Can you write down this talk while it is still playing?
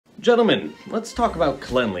Gentlemen, let's talk about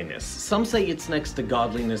cleanliness. Some say it's next to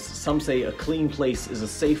godliness, some say a clean place is a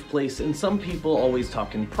safe place, and some people always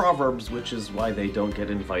talk in proverbs, which is why they don't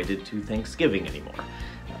get invited to Thanksgiving anymore.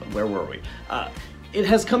 Where were we? It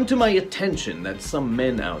has come to my attention that some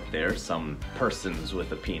men out there, some persons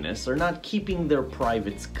with a penis, are not keeping their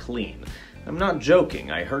privates clean. I'm not joking.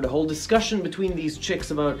 I heard a whole discussion between these chicks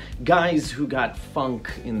about guys who got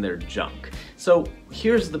funk in their junk. So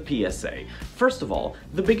here's the PSA. First of all,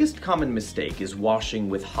 the biggest common mistake is washing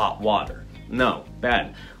with hot water. No,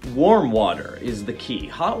 bad. Warm water is the key.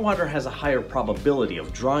 Hot water has a higher probability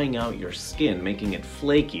of drying out your skin, making it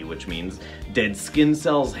flaky, which means dead skin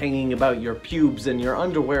cells hanging about your pubes and your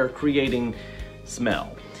underwear creating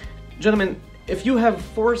smell. Gentlemen, if you have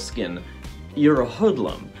foreskin, you're a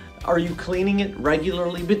hoodlum. Are you cleaning it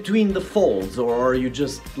regularly between the folds, or are you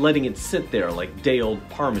just letting it sit there like day-old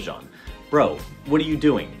Parmesan? Bro, what are you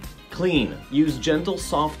doing? Clean. Use gentle,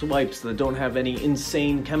 soft wipes that don't have any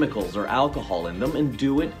insane chemicals or alcohol in them, and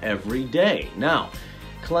do it every day. Now,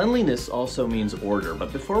 cleanliness also means order,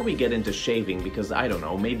 but before we get into shaving, because I don't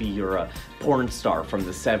know, maybe you're a porn star from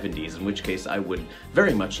the 70s, in which case I would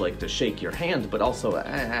very much like to shake your hand, but also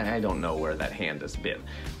I don't know where that hand has been.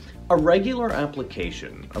 A regular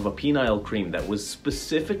application of a penile cream that was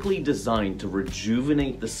specifically designed to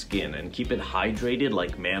rejuvenate the skin and keep it hydrated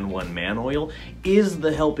like Man One Man Oil is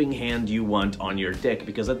the helping hand you want on your dick,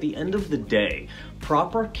 because at the end of the day,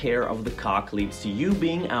 proper care of the cock leads to you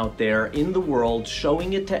being out there in the world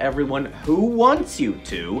showing it to everyone who wants you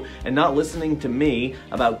to and not listening to me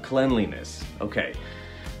about cleanliness. Okay.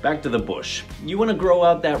 Back to the bush. You want to grow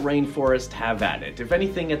out that rainforest, have at it. If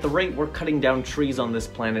anything, at the rate we're cutting down trees on this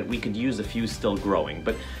planet, we could use a few still growing.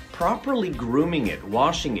 But properly grooming it,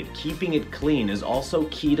 washing it, keeping it clean is also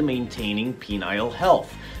key to maintaining penile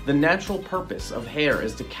health. The natural purpose of hair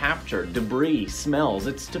is to capture debris, smells,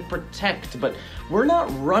 it's to protect, but we're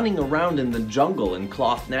not running around in the jungle in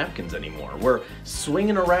cloth napkins anymore. We're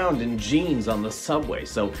swinging around in jeans on the subway,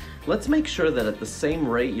 so let's make sure that at the same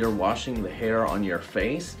rate you're washing the hair on your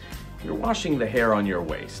face, you're washing the hair on your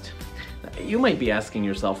waist. You might be asking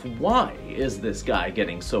yourself, why is this guy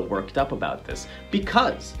getting so worked up about this?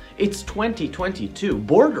 Because it's 2022,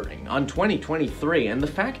 bordering on 2023, and the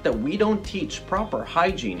fact that we don't teach proper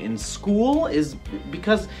hygiene in school is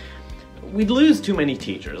because we'd lose too many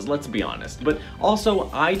teachers, let's be honest. But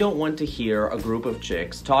also, I don't want to hear a group of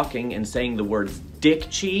chicks talking and saying the words dick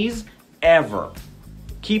cheese ever.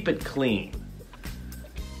 Keep it clean.